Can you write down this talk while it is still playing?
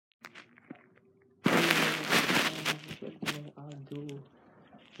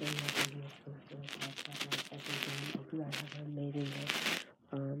amazing day.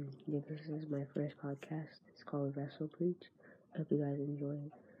 This is my first podcast. It's called Wrestle Preach. I hope you guys enjoy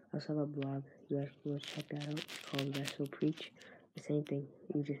it. I also have a blog. You guys can go check that out. It's called Wrestle Preach. The same thing.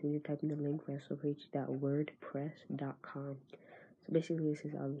 You just need to type in the link wrestlepreach.wordpress.com. So basically, this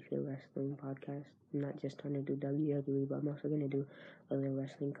is obviously a wrestling podcast. I'm not just trying to do WWE, but I'm also going to do other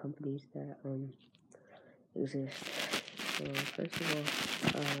wrestling companies that exist. So first of all,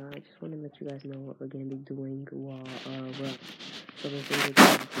 I just want to let you guys know what we're going to be doing while Raw. So basically we're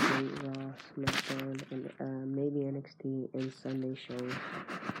going to be Raw, SmackDown, and maybe NXT and Sunday shows.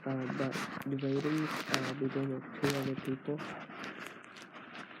 But the ratings, we'll be doing it with 2 other people.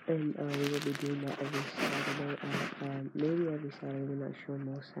 And we will be doing that every Saturday. Maybe every Saturday, we're not sure,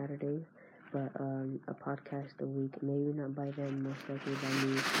 most Saturdays. But a podcast a week, maybe not by then, most likely by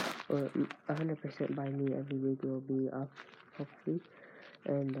me, or 100% by me every week will be up, hopefully.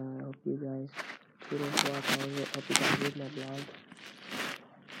 And I hope you guys tune in to watch all of it. Hope you guys read my blog.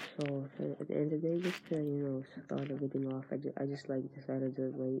 So at the end of the day, just to start everything off, I just decided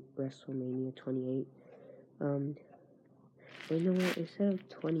to rate WrestleMania 28. But you know what? Instead of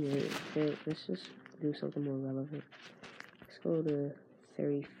 28, let's just do something more relevant. Let's go to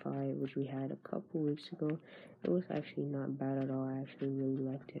 35, which we had a couple weeks ago. It was actually not bad at all. I actually really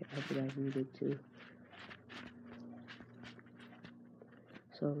liked it. I hope you guys did too.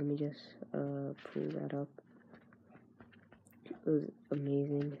 So let me just pull that up. It was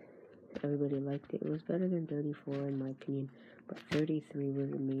amazing. Everybody liked it. It was better than 34 in my opinion, but 33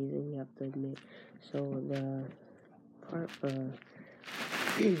 was amazing, we have to admit. So the part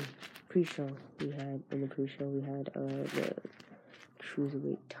pre-show we had the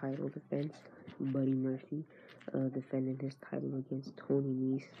Cruiserweight title defense. Buddy Murphy defended his title against Tony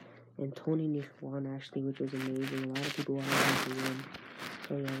Nese, and Tony Nese won actually, which was amazing. A lot of people wanted him to win,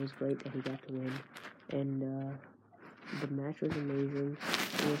 so yeah, it was great that he got to win. And the match was amazing.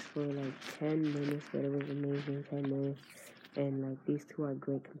 It was for like 10 minutes, but it was amazing 10 minutes. And like these two are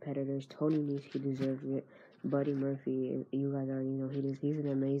great competitors. Tony Nese, he deserves it. Buddy Murphy, you guys already know he's an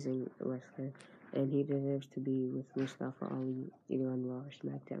amazing wrestler, and he deserves to be with Mustafa Ali either on Raw or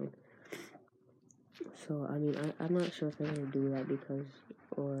SmackDown. So I mean, I'm not sure if they're gonna do that because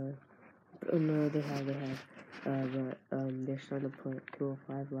no, they have. But they're starting to put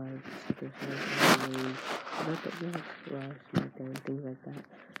 205 Live, Raw, SmackDown, things like that.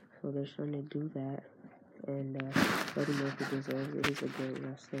 So they're starting to do that. And Buddy Murphy deserves it. He's a great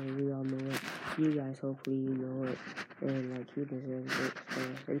wrestler. We all know it. You guys, hopefully, you know it. And like he deserves it.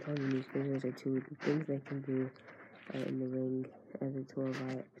 And Tony Nese deserves it too. The things they can do in the ring as a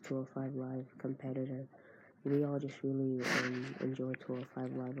 205 Live competitor. We all just really enjoy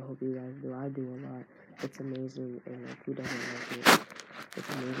 205 Live. I hope you guys do. I do a lot. It's amazing, and like who doesn't like it? It's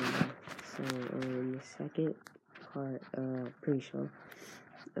amazing. So in the second part, pre-show.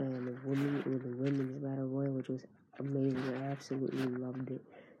 The women's battle royal, which was amazing. I absolutely loved it.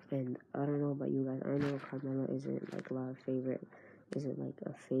 And I don't know about you guys. I know Carmella isn't like a favorite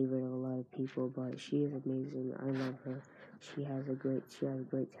of a lot of people, but she is amazing. I love her. She has great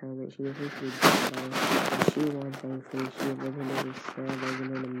talent. She was really good. She won, thankfully. She eliminated Sarah Logan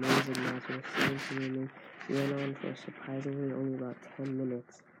in an amazing match with 17 women. Went on for surprisingly only about 10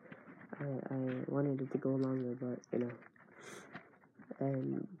 minutes. I wanted it to go longer, but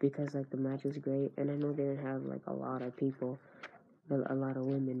and because like the match was great, and I know they didn't have like a lot of people, a lot of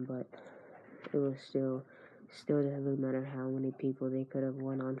women, but it was still doesn't really matter how many people. They could have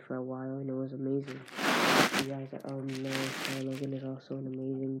went on for a while, and it was amazing. You guys know Sarah Logan is also an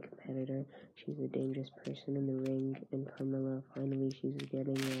amazing competitor. She's a dangerous person in the ring, and Carmella finally she's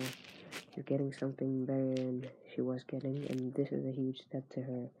getting something better than she was getting, and this is a huge step to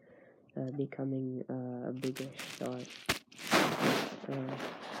her becoming a bigger star.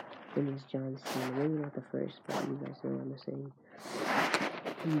 Women's John Cena, maybe not the first, but you guys know what I'm saying.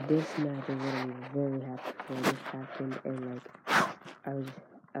 And this match is what I'm very happy for. This happened, and like I was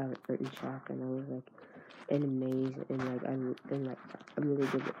in shock, and I was like in amaze, and like I'm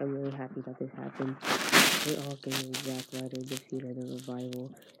really happy that this happened. Kurt Hawkins and Zack Ryder defeated the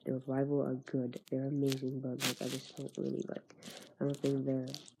Revival. The Revival are good. They're amazing, but like I just don't really like. I don't think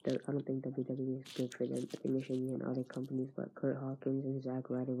WWE is good for them. I think they should be in other companies. But Kurt Hawkins and Zack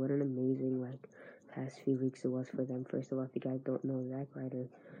Ryder, what an amazing past few weeks it was for them. First of all, if you guys don't know, Zack Ryder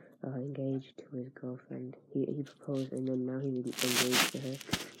engaged to his girlfriend. He proposed, and then now he's engaged to her.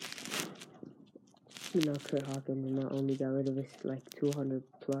 Kurt Hawkins not only got rid of his 200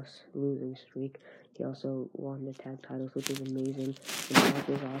 plus losing streak, he also won the tag titles, which is amazing. The match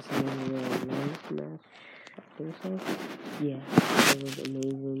was awesome. It was a nice match, I think so. yeah, it was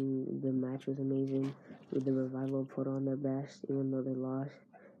amazing. The match was amazing. The Revival put on their best, even though they lost.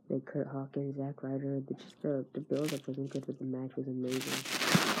 They Kurt Hawkins, Zack Ryder, the build up wasn't good, but the match was amazing.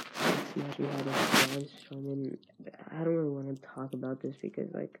 Next match we had was Braun Strowman. I don't really want to talk about this because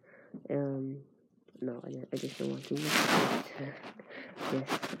no, I just don't want to. This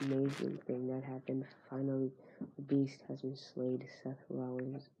amazing thing that happened. Finally, the Beast has been slayed. Seth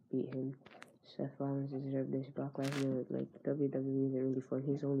Rollins beat him. Seth Rollins deserved this. Brock Lesnar, like, WWE isn't really for him.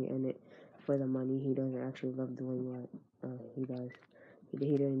 He's only in it for the money. He doesn't actually love doing what he does. He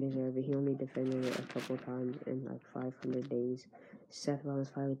didn't deserve it. He only defended it a couple times in like 500 days. Seth Rollins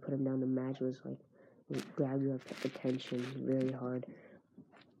finally put him down. The match was like, grab your attention really hard.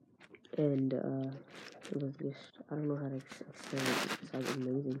 And it was just, I don't know how to explain it. It's like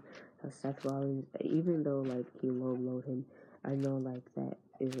amazing how Seth Rollins, even though like he low-blowed him, I know like that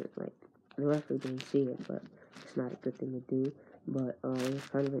isn't like, the referee didn't see it, but it's not a good thing to do. But it was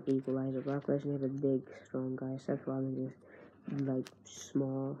kind of an equalizer. Brock Lesnar is a big, strong guy. Seth Rollins is like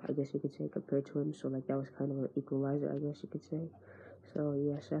small, I guess you could say, compared to him. So like that was kind of an equalizer, I guess you could say. So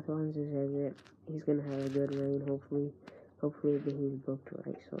yeah, Seth Rollins deserves it. He's gonna have a good reign, hopefully. Hopefully he's booked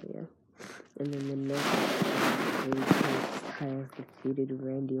right. So yeah. And then the next AJ Styles defeated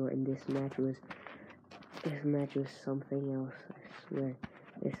Randy Orton. This match was something else. I swear.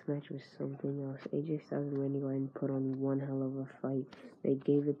 This match was something else. AJ Styles and Randy Orton put on one hell of a fight. They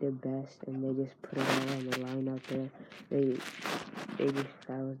gave it their best, and they just put it all on the line out there. AJ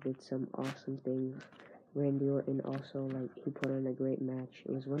Styles did some awesome things. Randy Orton also, like, he put on a great match.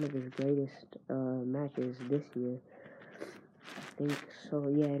 It was one of his greatest matches this year. I think so.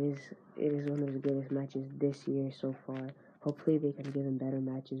 Yeah, it is one of the greatest matches this year so far. Hopefully they can give him better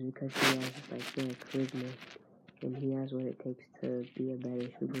matches because he has like charisma and he has what it takes to be a better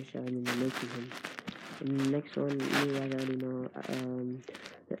superstar than they're making him. And the next one, you guys already know,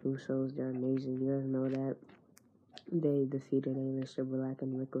 the Usos, they're amazing. You guys know that. They defeated Aleister Black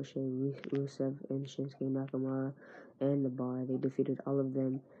and Ricochet, Rusev, and Shinsuke Nakamura, and The Bar. They defeated all of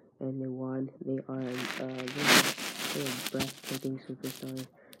them, and they won. They are breathtaking superstars.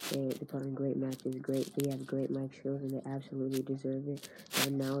 They put on great matches. They have great mic skills, and they absolutely deserve it.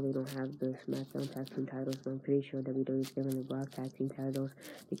 And now they don't have the SmackDown Tag Team titles, but I'm pretty sure WWE is giving the Raw Tag Team titles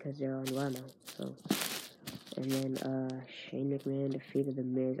because they're on Raw now. So. And then Shane McMahon defeated The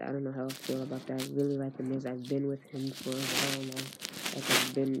Miz. I don't know how I feel about that. I really like The Miz. I've been with him for a while now. Like,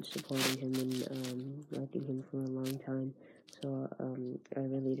 I've been supporting him and liking him for a long time. So I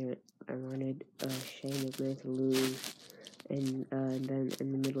really didn't. I wanted Shane McMahon to lose. And then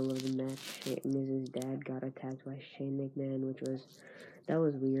in the middle of the match, Miz's dad got attacked by Shane McMahon, that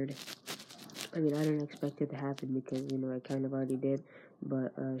was weird. I mean, I didn't expect it to happen because, you know, I kind of already did.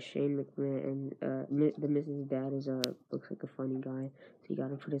 But Shane McMahon, the Miz's dad looks like a funny guy. So he got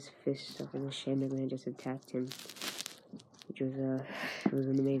to put his fist up, and then Shane McMahon just attacked him, which was it was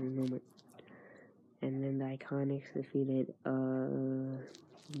an amazing moment. And then the Iconics defeated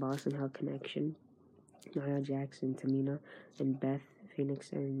Boston Hell Connection, Nia Jackson, Tamina, and Beth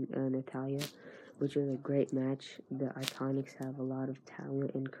Phoenix and Natalya, which was a great match. The Iconics have a lot of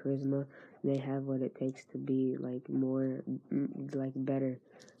talent and charisma. They have what it takes to be like more, like better,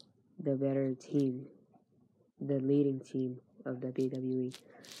 the better team, the leading team of WWE,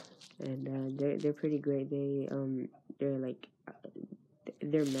 and they're pretty great. They're like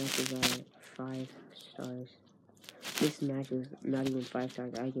their matches are 5 stars. This match was not even 5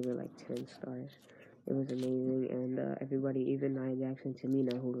 stars. I give it like 10 stars. It was amazing, and everybody, even Nia Jackson,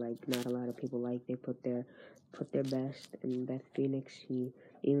 Tamina, who like not a lot of people like, they put their best. And Beth Phoenix,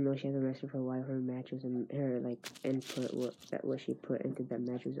 even though she hasn't wrestled for a while, her matches and her like input, what she put into that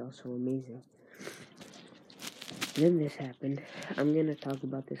match was also amazing. Then this happened. I'm gonna talk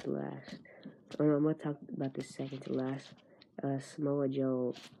about this last. I'm gonna talk about this second to last. Samoa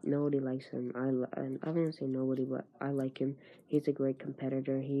Joe, nobody likes him. I wouldn't say nobody, but I like him. He's a great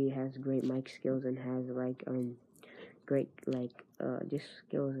competitor. He has great mic skills and has like great just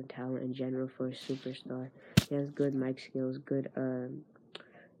skills and talent in general for a superstar. He has good mic skills, good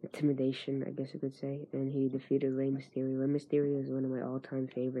intimidation, I guess you could say, and he defeated Rey Mysterio. Rey Mysterio is one of my all-time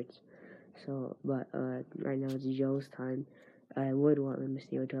favorites. So, but right now it's Joe's time. I would want Rey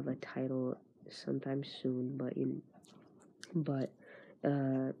Mysterio to have a title sometime soon, but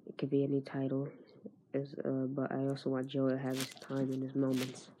it could be any title. But I also want Joe to have his time and his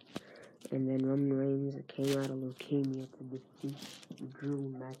moments. And then Roman Reigns came out of leukemia to defeat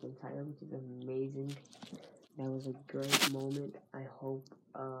Drew McIntyre, which is amazing. That was a great moment. I hope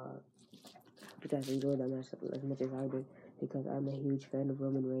you guys enjoyed that match as much as I did, because I'm a huge fan of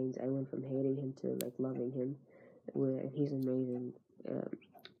Roman Reigns. I went from hating him to like loving him. and he's amazing.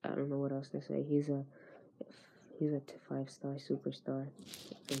 I don't know what else to say. He's a 5-star superstar,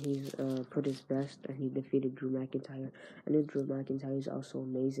 and he's put his best, and he defeated Drew McIntyre. I know Drew McIntyre is also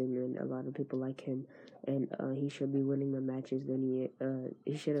amazing, and a lot of people like him, and he should be winning more matches than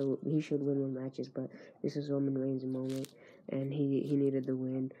he should win more matches. But this is Roman Reigns' moment, and he needed the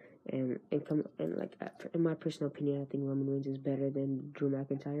win. And in my personal opinion, I think Roman Reigns is better than Drew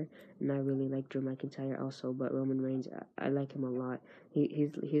McIntyre, and I really like Drew McIntyre also. But Roman Reigns, I like him a lot.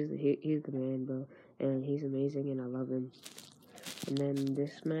 He's the man, bro, and he's amazing, and I love him. And then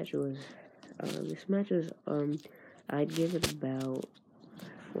this match was I'd give it about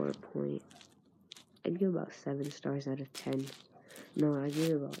 7 stars out of 10. No, I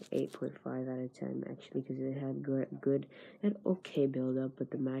give it about 8.5 out of 10, actually, because it had okay build up,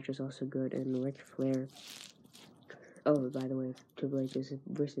 but the match was also good. And Ric Flair, oh, by the way, Triple H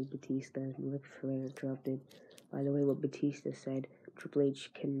versus Batista, and Ric Flair interrupted. By the way, what Batista said, Triple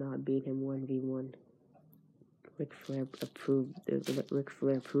H cannot beat him 1v1. Ric Flair approved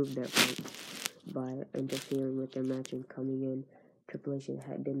that point by interfering with their match and coming in. Triple H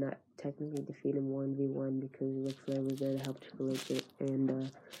did not technically defeat him 1v1 because Ric Flair was there to help Triple H,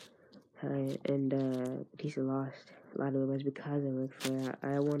 and Batista lost. A lot of it was because of Ric Flair.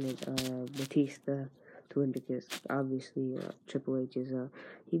 I wanted Batista to win because obviously Triple H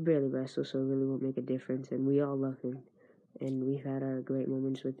he barely wrestles, so it really won't make a difference, and we all love him. And we've had our great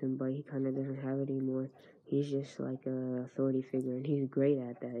moments with him, but he kind of doesn't have it anymore. He's just like a authority figure, and he's great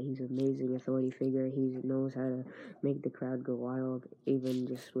at that. He's an amazing authority figure. He knows how to make the crowd go wild, even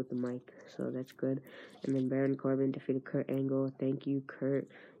just with the mic, so that's good. And then Baron Corbin defeated Kurt Angle. Thank you, Kurt.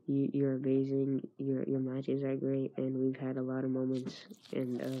 You're amazing. Your matches are great, and we've had a lot of moments.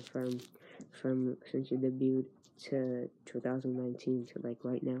 And from since you debuted to 2019 to like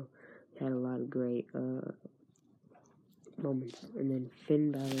right now, we had a lot of great moments. And then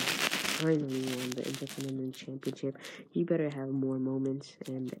Finn Balor finally won the Intercontinental Championship. He better have more moments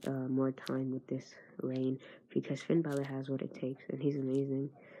and more time with this reign, because Finn Balor has what it takes, and he's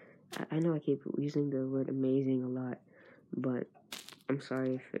amazing. I know I keep using the word amazing a lot, but I'm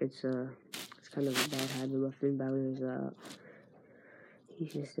sorry if it's kind of a bad habit. But Finn Balor is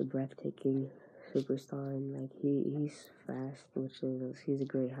he's just a breathtaking superstar, and like he's fast, he's a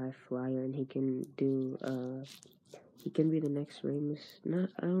great high flyer, and he can do he can be the next Rey Mysterio.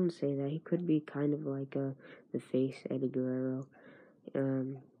 I don't say that. He could be kind of like the face Eddie Guerrero,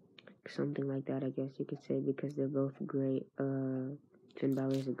 something like that, I guess you could say, because they're both great. Finn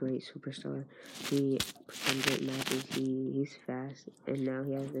Balor is a great superstar. He puts on great matches. He's fast, and now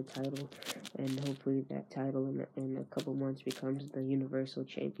he has the title, and hopefully that title in a couple months becomes the Universal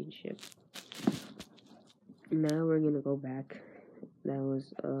Championship. Now we're gonna go back. That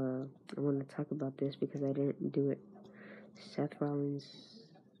was I want to talk about this because I didn't do it. Seth Rollins.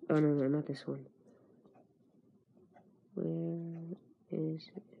 Oh no, not this one. Where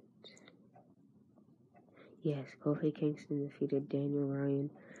is it? Yes, Kofi Kingston defeated Daniel Bryan.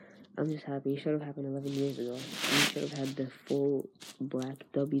 I'm just happy. It should have happened 11 years ago. We should have had the full black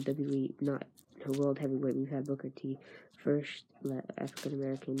WWE, not World Heavyweight. We've had Booker T, first African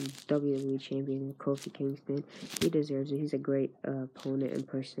American WWE champion, Kofi Kingston. He deserves it. He's a great opponent in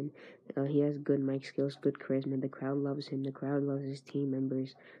person. He has good mic skills, good charisma. The crowd loves him. The crowd loves his team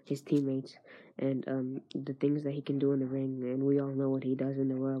members, his teammates, and the things that he can do in the ring. And we all know what he does in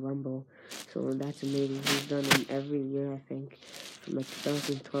the Royal Rumble. So that's amazing. He's done it every year, I think, from like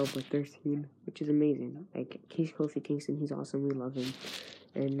 2012 or 13, which is amazing. Like, he's Kofi Kingston. He's awesome. We love him.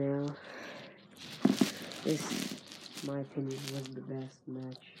 And now, this, in my opinion, was the best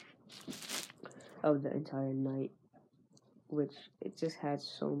match of the entire night, which it just had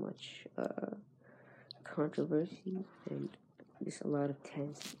so much controversy and just a lot of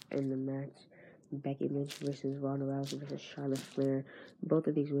tense in the match. Becky Lynch versus Ronda Rousey versus Charlotte Flair. Both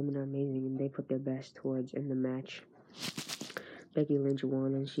of these women are amazing, and they put their best towards in the match. Becky Lynch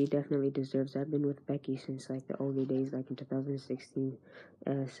won, and she definitely deserves it. I've been with Becky since like the older days, like in 2016,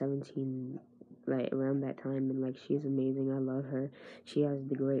 17, like around that time, and like she's amazing. I love her. She has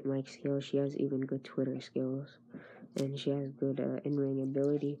the great mic skills. She has even good Twitter skills, and she has good in-ring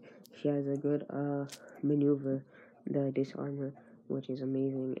ability. She has a good maneuver, the disarmer, which is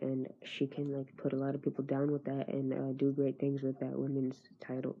amazing, and she can like put a lot of people down with that and do great things with that women's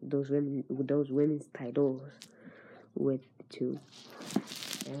title. Those women's titles with two.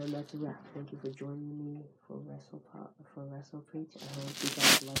 And that's a wrap. Thank you for joining me for Wrestle Preach. I hope you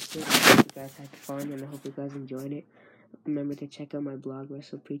guys liked it. I hope you guys had fun, and I hope you guys enjoyed it. Remember to check out my blog,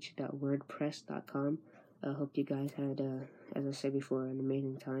 wrestlepreach.wordpress.com. I hope you guys had, as I said before, an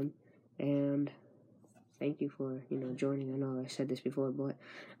amazing time. And thank you for, joining. I know I said this before, but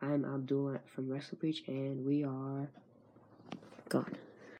I'm Abdul from Wrestle Preach, and we are gone.